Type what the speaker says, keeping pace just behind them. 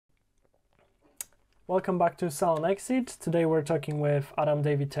Welcome back to Salon Exit. Today we're talking with Adam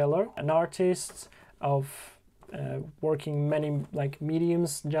David Taylor, an artist of working many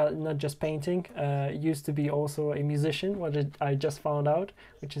mediums, not just painting. Used to be also a musician, what I just found out,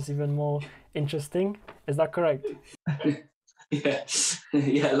 which is even more interesting. Is that correct? Yeah,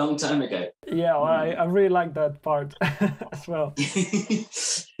 yeah, a long time ago. Yeah, well, I really like that part as well.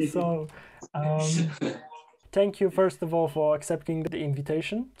 So, thank you first of all for accepting the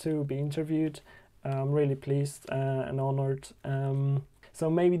invitation to be interviewed. I'm really pleased and honored. So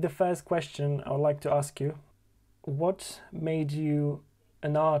maybe the first question I would like to ask you, what made you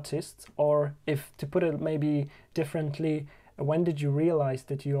an artist? Or if to put it maybe differently, when did you realize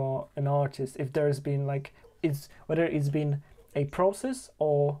that you are an artist? If there's been whether it's been a process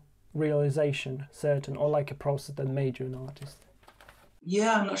or realization certain, or like a process that made you an artist?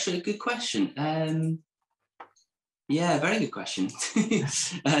 Yeah, I'm not sure. Good question. Yeah, very good question.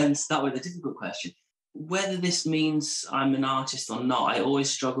 Start with a difficult question. Whether this means I'm an artist or not, I always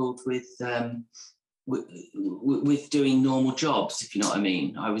struggled with doing normal jobs, if you know what I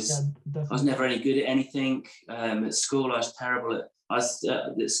mean. I was never any good at anything. At school, I was terrible at.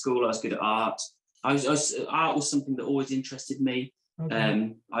 At school, I was good at art. Art was something that always interested me.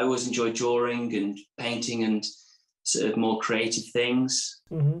 Okay. I always enjoyed drawing and painting and sort of more creative things.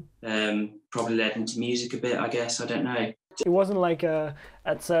 Mm-hmm. Probably led into music a bit, I guess. I don't know. It wasn't like at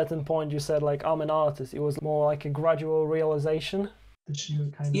a certain point you said like I'm an artist. It was more like a gradual realization that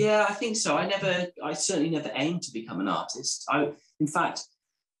you kind of. Yeah, I think so. I certainly never aimed to become an artist. In fact,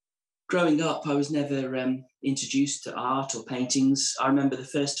 growing up, I was never introduced to art or paintings. I remember the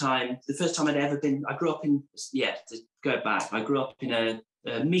first time I'd ever been. I grew up in to go back. I grew up in a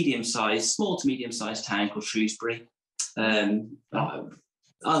small to medium-sized town called Shrewsbury.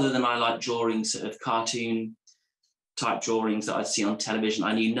 Other than I like drawing sort of cartoon type drawings that I'd see on television,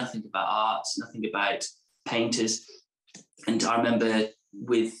 I knew nothing about art, nothing about painters. And I remember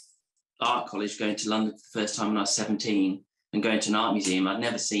with art college going to London for the first time when I was 17 and going to an art museum. I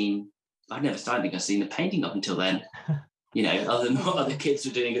don't think I'd seen a painting up until then, other than what other kids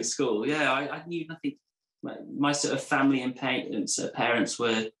were doing at school. Yeah, I knew nothing. My sort of family and sort of parents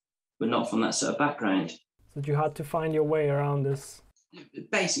were not from that sort of background. So you had to find your way around this.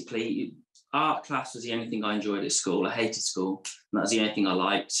 Basically, art class was the only thing I enjoyed at school. I hated school, and that was the only thing I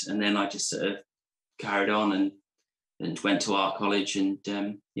liked. And then I just sort of carried on and went to art college and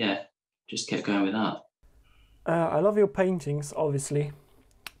just kept going with that. I love your paintings, obviously,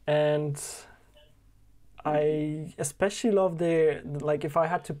 and I especially love if I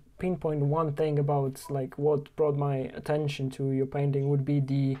had to pinpoint one thing about what brought my attention to your painting would be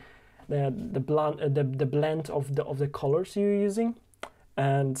the blend of the colors you're using.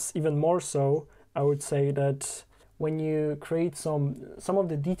 And even more so, I would say that when you create some of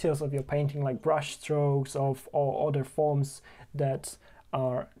the details of your painting, like brush strokes or other forms that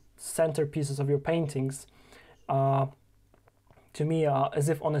are centerpieces of your paintings, to me are as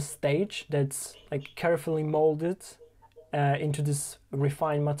if on a stage that's like carefully molded into this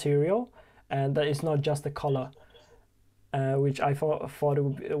refined material, and that is not just a color, which I thought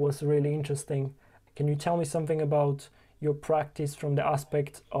it was really interesting. Can you tell me something about your practice from the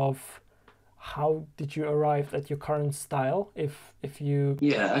aspect of how did you arrive at your current style? If you...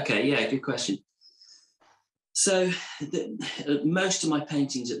 Yeah, okay, yeah, good question. So most of my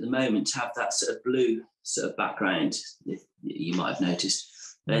paintings at the moment have that sort of blue sort of background, if you might have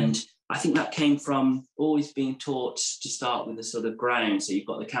noticed. And I think that came from always being taught to start with a sort of ground. So you've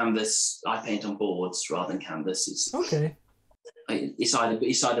got the canvas. I paint on boards rather than canvas. It's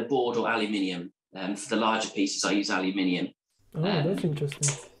either board or aluminium. For the larger pieces, I use aluminium. Oh, that's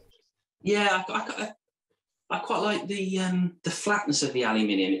interesting. Yeah, I quite like the flatness of the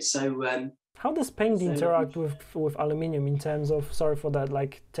aluminium. It's so. How does paint interact with aluminium in terms of? Sorry for that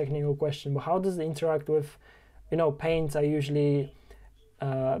technical question, but how does it interact with? Paints are usually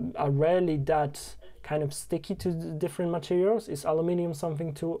are rarely that kind of sticky to different materials. Is aluminium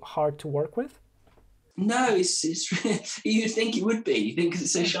something too hard to work with? No, it's you'd think it would be. You think because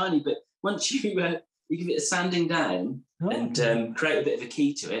it's so shiny, but once you give it a sanding down and create a bit of a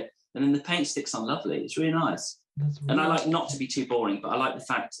key to it, and then the paint sticks on lovely. It's really nice. And I like not to be too boring, but I like the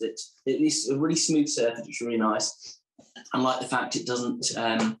fact that it's a really smooth surface, which is really nice. I like the fact it doesn't,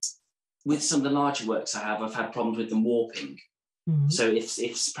 with some of the larger works I have, I've had problems with them warping. Mm-hmm. So if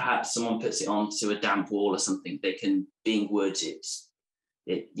perhaps someone puts it onto a damp wall or something, they can, being wood,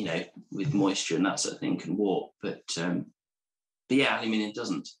 with moisture and that sort of thing can warp. But yeah, aluminium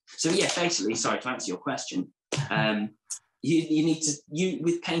doesn't. So yeah, basically, sorry, to answer your question, you need to,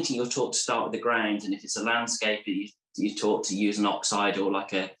 with painting, you're taught to start with the ground, and if it's a landscape, you're taught to use an oxide or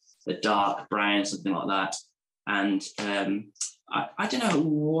like a a dark brown, something like that. And I don't know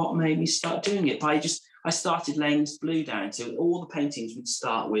what made me start doing it, but I started laying this blue down. So all the paintings would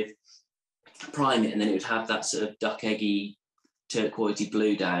start with prime it, and then it would have that sort of duck eggy, turquoisey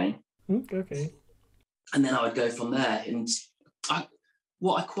blue down. Okay. And then I would go from there. And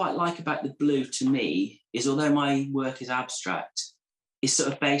what I quite like about the blue to me is, although my work is abstract, it's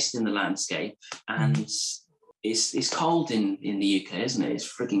sort of based in the landscape, and it's cold in the UK, isn't it?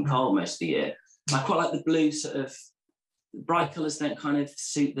 It's freaking cold most of the year. I quite like the blue sort of, bright colours don't kind of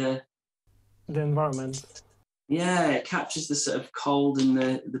suit the environment. Yeah, it captures the sort of cold and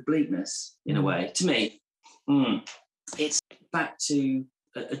the bleakness in a way. To me, it's back to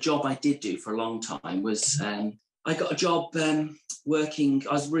a job I did do for a long time. Was I got a job working.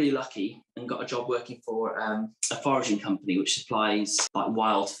 I was really lucky and got a job working for a foraging company which supplies like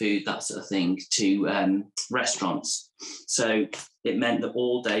wild food, that sort of thing, to restaurants. So it meant that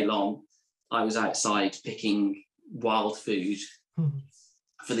all day long I was outside picking wild food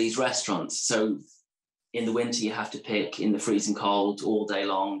for these restaurants. So in the winter you have to pick in the freezing cold all day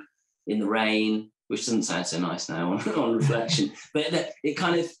long, in the rain, which doesn't sound so nice now on reflection. But it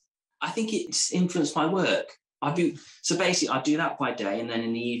kind of, I think it's influenced my work. So basically I'd do that by day, and then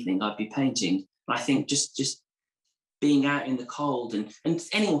in the evening I'd be painting. I think just being out in the cold, and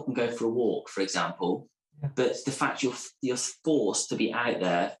anyone can go for a walk, for example, but the fact you're forced to be out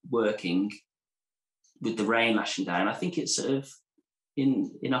there working with the rain lashing down, I think it's sort of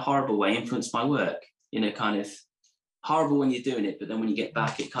in a horrible way influenced my work. Kind of horrible when you're doing it, but then when you get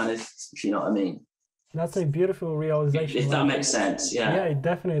back, it kind of, if you know what I mean. That's a beautiful realization. If that makes sense, yeah. Yeah, it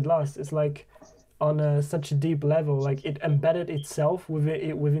definitely does. It's like on such a deep level, like it embedded itself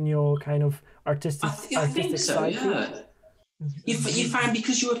within your kind of artistic think so, psyche. Yeah. You found,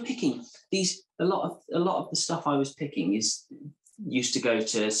 because you were picking these, a lot of the stuff I was picking used to go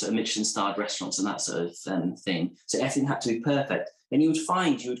to sort of Michelin-starred restaurants and that sort of thing. So everything had to be perfect. And you would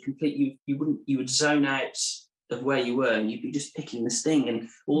find you would zone out of where you were, and you'd be just picking this thing, and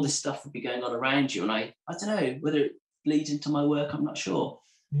all this stuff would be going on around you. And I don't know whether it bleeds into my work, I'm not sure.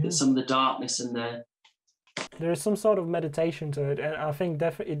 Yeah. But some of the darkness and there is some sort of meditation to it, and I think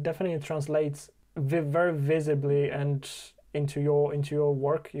it definitely translates very visibly and into your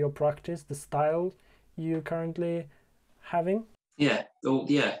work, your practice, the style you currently having. Yeah. Oh,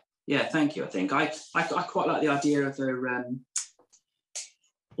 yeah. Thank you. I think I quite like the idea of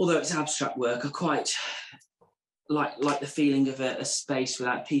although it's abstract work, I quite like the feeling of a space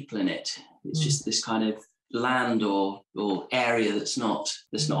without people in it. It's just this kind of land or area that's not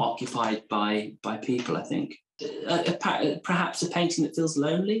occupied by people, I think. Perhaps a painting that feels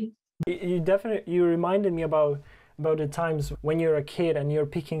lonely. You reminded me about the times when you're a kid and you're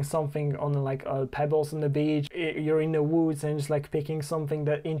picking something on like pebbles on the beach. You're in the woods and just like picking something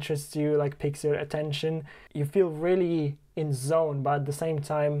that interests you, like picks your attention. You feel really in zone, but at the same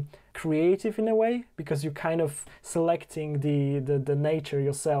time creative in a way, because you're kind of selecting the nature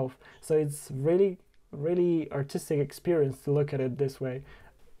yourself. So it's really artistic experience to look at it this way.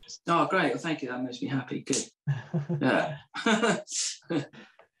 Oh, great. Well, thank you. That makes me happy. Good. Yeah.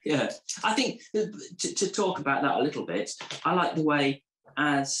 Yeah. I think to talk about that a little bit, I like the way,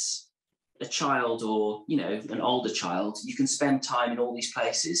 as a child or, an older child, you can spend time in all these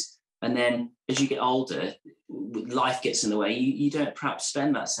places. And then as you get older, life gets in the way. You don't perhaps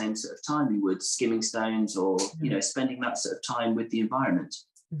spend that same sort of time you would skimming stones or, spending that sort of time with the environment.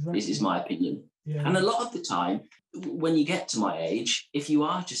 Exactly. Is my opinion. Yeah. And a lot of the time, when you get to my age, if you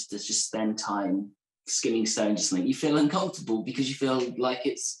are just spend time skimming stones or something, you feel uncomfortable because you feel like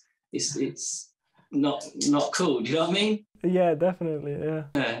it's not cool. Do you know what I mean? Yeah, definitely. Yeah.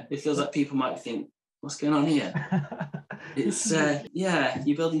 It feels like people might think, what's going on here? It's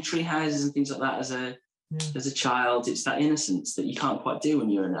you're building tree houses and things like that as a child. It's that innocence that you can't quite do when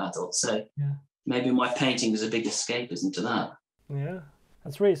you're an adult. So maybe my painting is a big escapism to that. Yeah,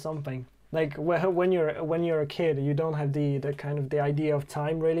 that's really something. Like when you're a kid, you don't have the kind of the idea of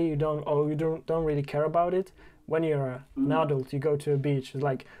time really. You don't really care about it. When you're an adult, you go to a beach. It's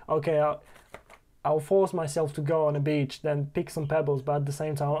like, okay, I'll force myself to go on a beach, then pick some pebbles. But at the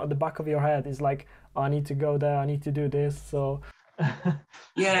same time, at the back of your head is like, oh, I need to go there. I need to do this. So.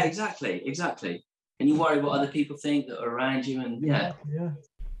 Yeah, exactly. And you worry what other people think that are around you, and yeah.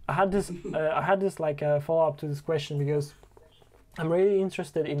 I had this like a follow up to this question, because I'm really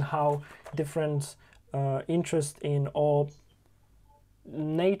interested in how different interest in or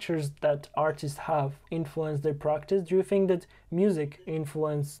natures that artists have influence their practice. Do you think that music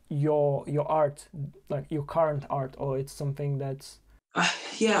influenced your art, like your current art, or it's something that's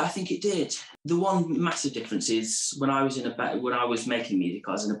Yeah, I think it did. The one massive difference is when I was when I was making music,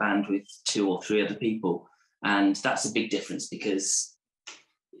 I was in a band with 2 or 3 other people, and that's a big difference because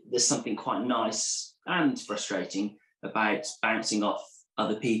there's something quite nice and frustrating about bouncing off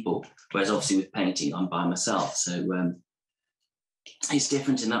other people. Whereas obviously with painting, I'm by myself, so it's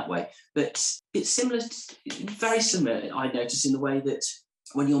different in that way. But it's similar, very similar. I notice in the way that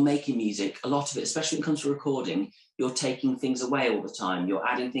when you're making music, a lot of it, especially when it comes to recording, you're taking things away all the time. You're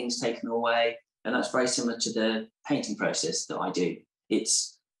adding things taken away. And that's very similar to the painting process that I do.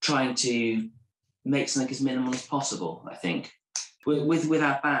 It's trying to make something as minimal as possible, I think. With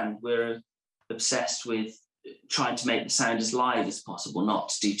our band, we're obsessed with trying to make the sound as live as possible, not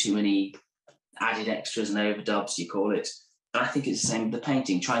to do too many added extras and overdubs, you call it. And I think it's the same with the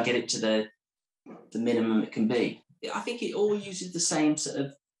painting. Try and get it to the minimum it can be. I think it all uses the same sort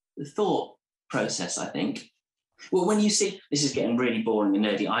of thought process, I think. Well, when you see, this is getting really boring and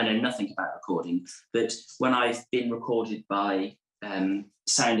nerdy, I know nothing about recording, but when I've been recorded by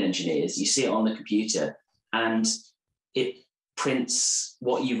sound engineers, you see it on the computer and it prints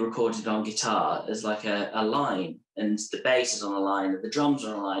what you've recorded on guitar as like a line, and the bass is on a line and the drums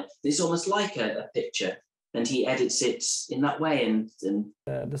are on a line. It's almost like a picture, and he edits it in that way. And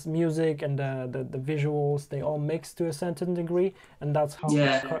this music and the visuals, they all mix to a certain degree, and that's how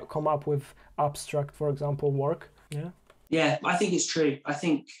you come up with abstract, for example, work. Yeah, I think it's true. I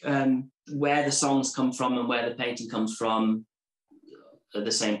think where the songs come from and where the painting comes from are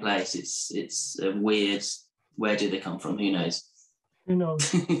the same place. It's a weird, where do they come from? Who knows?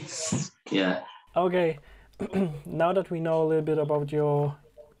 Yeah. Okay. Now that we know a little bit about your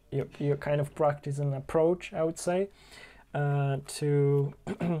kind of practice and approach, I would say, I'd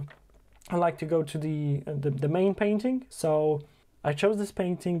like to go to the main painting. So I chose this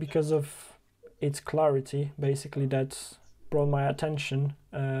painting because of its clarity, basically, that brought my attention.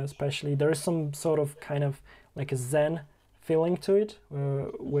 Especially there is some sort of kind of like a Zen feeling to it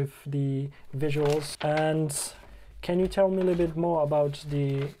with the visuals. And can you tell me a little bit more about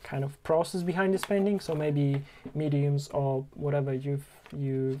the kind of process behind this painting? So maybe mediums or whatever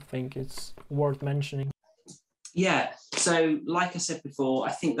you think it's worth mentioning. Yeah, so like I said before,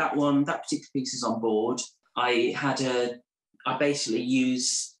 I think that particular piece is on board. I basically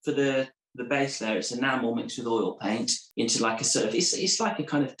use, for the base layer, it's enamel mixed with oil paint into like a sort of, it's like a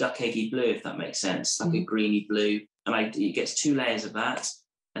kind of duck eggy blue, if that makes sense, like a greeny blue. And it gets 2 layers of that.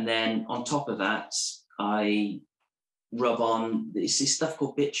 And then on top of that, I rub on this stuff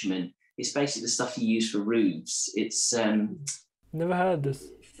called bitumen. It's basically the stuff you use for roofs. It's never heard this.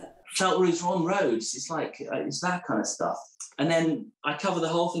 Felt roofs on roads. It's like it's that kind of stuff. And then I cover the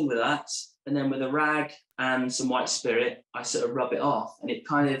whole thing with that, and then with a rag and some white spirit, I sort of rub it off, and it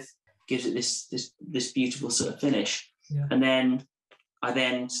kind of gives it this beautiful sort of finish. Yeah. And then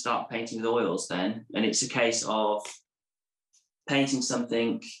I start painting with oils then, and it's a case of painting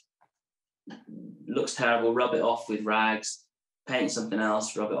something, looks terrible, rub it off with rags, paint something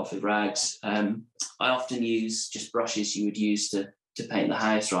else, rub it off with rags. I often use just brushes you would use to paint the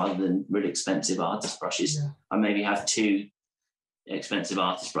house rather than really expensive artist brushes. Yeah. I maybe have 2 expensive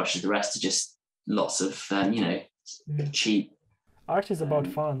artist brushes, the rest are just lots of, cheap. Art is about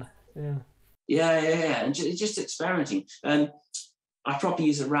fun. Yeah, and just experimenting. I probably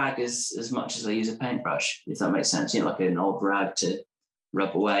use a rag as much as I use a paintbrush, if that makes sense. Like an old rag to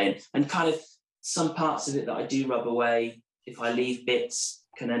rub away, and kind of some parts of it that I do rub away, if I leave bits,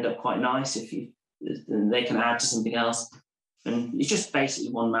 can end up quite nice and they can add to something else. And it's just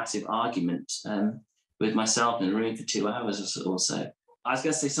basically one massive argument with myself in a room for 2 hours or so. I was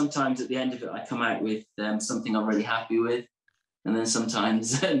going to say, sometimes at the end of it, I come out with something I'm really happy with, and then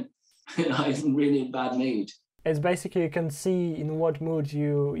sometimes I'm really in a bad mood. It's basically, you can see in what mood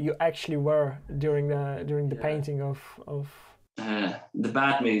you actually were during the painting of. The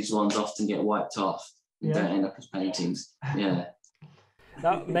bad moods ones often get wiped off and don't end up as paintings. Yeah.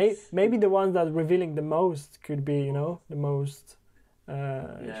 Now, maybe the ones that are revealing the most could be, the most.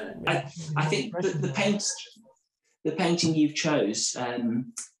 I think the painting you've chose,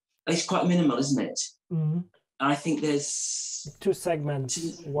 it's quite minimal, isn't it? Mm-hmm. I think there's 2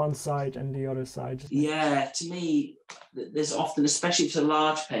 segments, one side and the other side. Yeah, to me, there's often, especially if it's a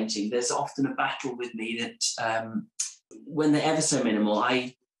large painting, there's often a battle with me that when they're ever so minimal,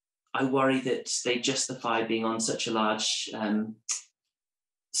 I worry that they justify being on such a large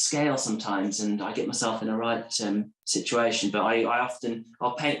scale sometimes, and I get myself in a right situation. But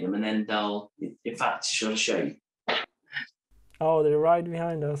I'll paint them, and then they'll, in fact, should I show you? Oh, they're right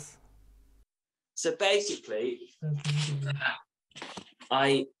behind us. So basically,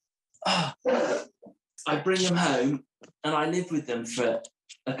 I bring them home and I live with them for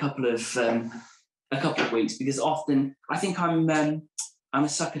a couple of weeks, because often I think I'm a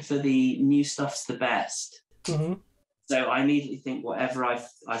sucker for the new stuff's the best. Mm-hmm. So I immediately think whatever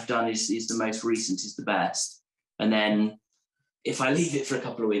I've done is the most recent, is the best. And then if I leave it for a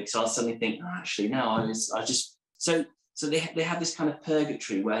couple of weeks, I'll suddenly think, oh, actually, no, I just so they have this kind of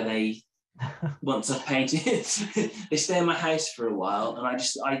purgatory where they, once I've painted, they stay in my house for a while, and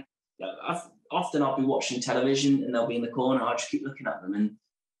I'll be watching television and they'll be in the corner. I'll just keep looking at them, and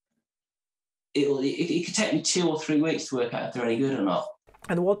it could take me 2 or 3 weeks to work out if they're any good or not.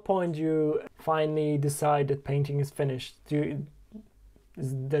 At what point do you finally decide that painting is finished?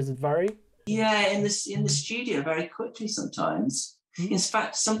 Does it vary? Yeah, in the studio very quickly sometimes. Mm-hmm. In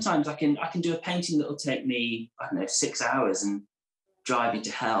fact, sometimes I can do a painting that will take me, I don't know, 6 hours and drive me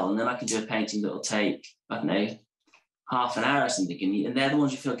to hell, and then I can do a painting that will take, I don't know, half an hour or something, and they're the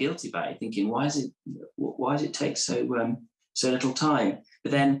ones you feel guilty about. You're thinking, why does it take so little time?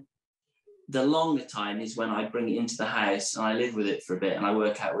 But then the longer time is when I bring it into the house and I live with it for a bit, and I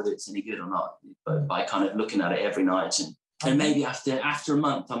work out whether it's any good or not, but by kind of looking at it every night, and maybe after a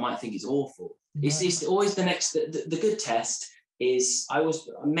month I might think it's awful. It's always the next. The good test is I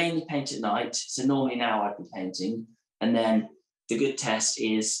mainly paint at night, so normally now I'd be painting, and then the good test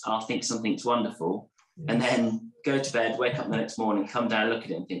is I'll think something's wonderful, and then go to bed, wake up the next morning, come down, look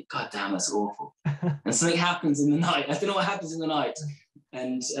at it, and think, God damn, that's awful. And something happens in the night. I don't know what happens in the night.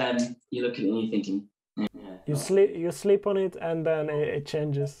 And you look at it and you're thinking, you sleep on it, and then it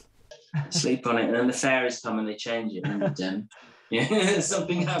changes. Sleep on it, and then the fairies come and they change it, and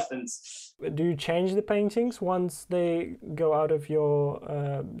something happens. Do you change the paintings once they go out of your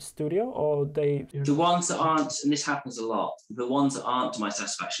studio, or the ones that aren't, and this happens a lot, the ones that aren't to my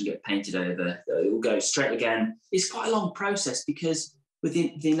satisfaction get painted over. It will go straight again. It's quite a long process, because with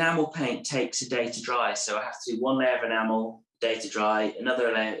the enamel paint takes a day to dry, so I have to do one layer of enamel, day to dry,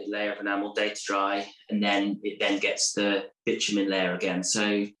 another layer of enamel, day to dry, and then it gets the bitumen layer again.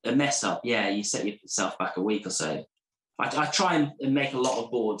 So a mess up, you set yourself back a week or so. I try and make a lot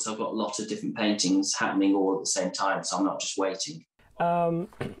of boards. I've got a lot of different paintings happening all at the same time, so I'm not just waiting. I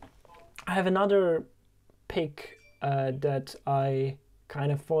have another pick that I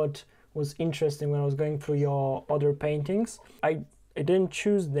kind of thought was interesting when I was going through your other paintings. I didn't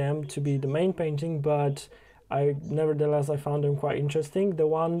choose them to be the main painting, but nevertheless I found them quite interesting. The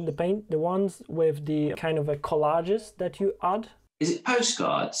ones with the kind of a collages that you add. Is it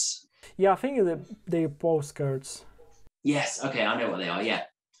postcards? Yeah, I think they're postcards. Yes. Okay, I know what they are. Yeah.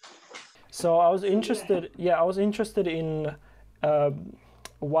 So I was interested. Yeah, I was interested in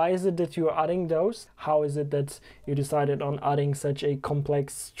why is it that you're adding those? How is it that you decided on adding such a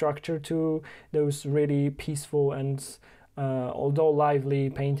complex structure to those really peaceful and although lively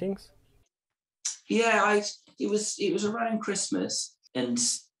paintings? Yeah, it was around Christmas, and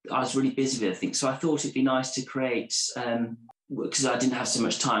I was really busy with everything, so I thought it'd be nice to create. Because I didn't have so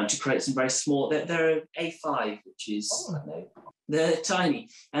much time, to create some very small. They're A5, which is I don't know, they're tiny,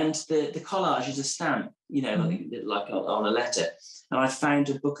 and the collage is a stamp, like on a letter. And I found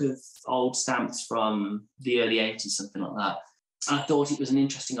a book of old stamps from the early 80s, something like that. I thought it was an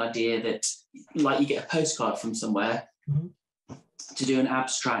interesting idea that, like, you get a postcard from somewhere, to do an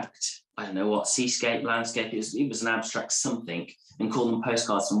abstract, I don't know what, seascape, landscape. It was an abstract something, and call them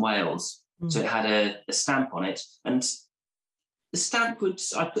postcards from Wales. So it had a stamp on it, and the stamp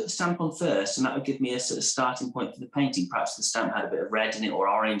I put the stamp on first, and that would give me a sort of starting point for the painting. Perhaps the stamp had a bit of red in it or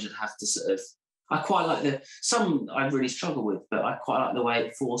orange. I'd have to sort of, I quite like some I really struggle with, but I quite like the way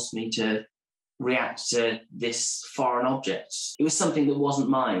it forced me to react to this foreign object. It was something that wasn't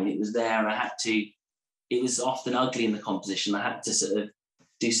mine. It was there, and it was often ugly in the composition. I had to sort of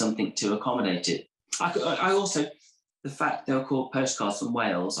do something to accommodate it. I also, the fact they were called postcards from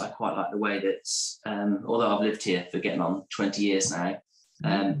Wales, I quite like the way that, although I've lived here for getting on 20 years now,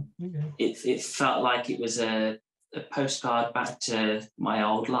 it felt like it was a postcard back to my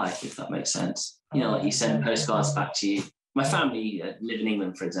old life, if that makes sense. Like you send postcards back to you. My family live in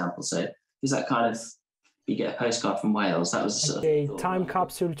England, for example, so there's that kind of, you get a postcard from Wales. That was a time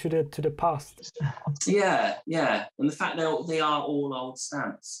capsule to the past. Yeah, and the fact they are all old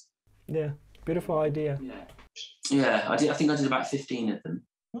stamps. Yeah, beautiful idea. Yeah, I think I did about 15 of them.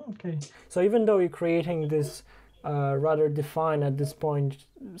 Okay. So even though you're creating this rather defined at this point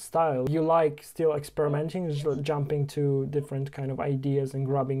style, you like still experimenting, just jumping to different kind of ideas and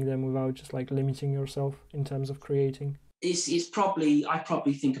grabbing them without just like limiting yourself in terms of creating? It's probably, I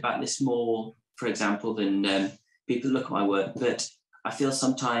probably think about this more, for example, than people look at my work, but I feel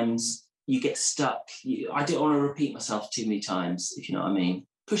sometimes you get stuck. I don't want to repeat myself too many times, if you know what I mean.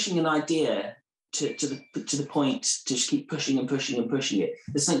 Pushing an idea to the point, to just keep pushing and pushing and pushing it.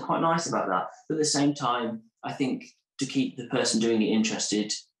 There's something quite nice about that. But at the same time, I think to keep the person doing it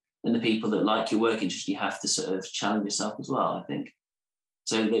interested and the people that like your work interested, you have to sort of challenge yourself as well, I think.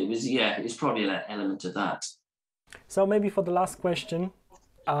 So it was probably an element of that. So maybe for the last question,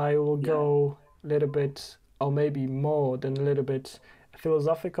 I will go a little bit, or maybe more than a little bit,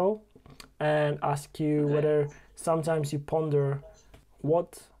 philosophical, and ask you whether sometimes you ponder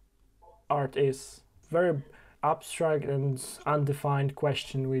what art is. Very abstract and undefined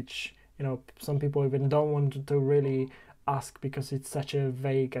question, which, you know, some people even don't want to really ask because it's such a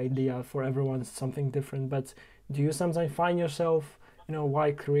vague idea. For everyone, it's something different. But do you sometimes find yourself, you know,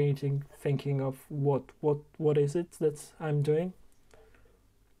 while creating, thinking of what is it that I'm doing?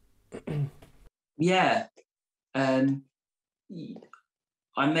 Yeah. I'm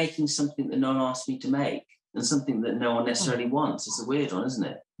making something that no one asked me to make, and something that no one necessarily wants. It's a weird one, isn't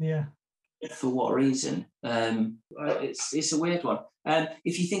it? Yeah. For what reason? It's a weird one.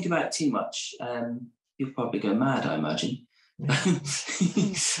 If you think about it too much, you'll probably go mad, I imagine.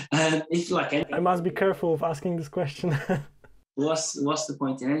 Yeah. If like anything, I must be careful of asking this question. What's the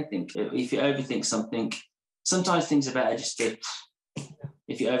point in anything? If you overthink something, sometimes things are better just to.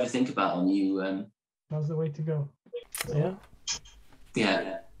 If you overthink about them, you. That's the way to go. Yeah.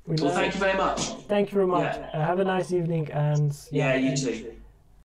 Yeah. Well, thank you very much. Thank you very much. Yeah. Have a nice evening, and yeah, you too.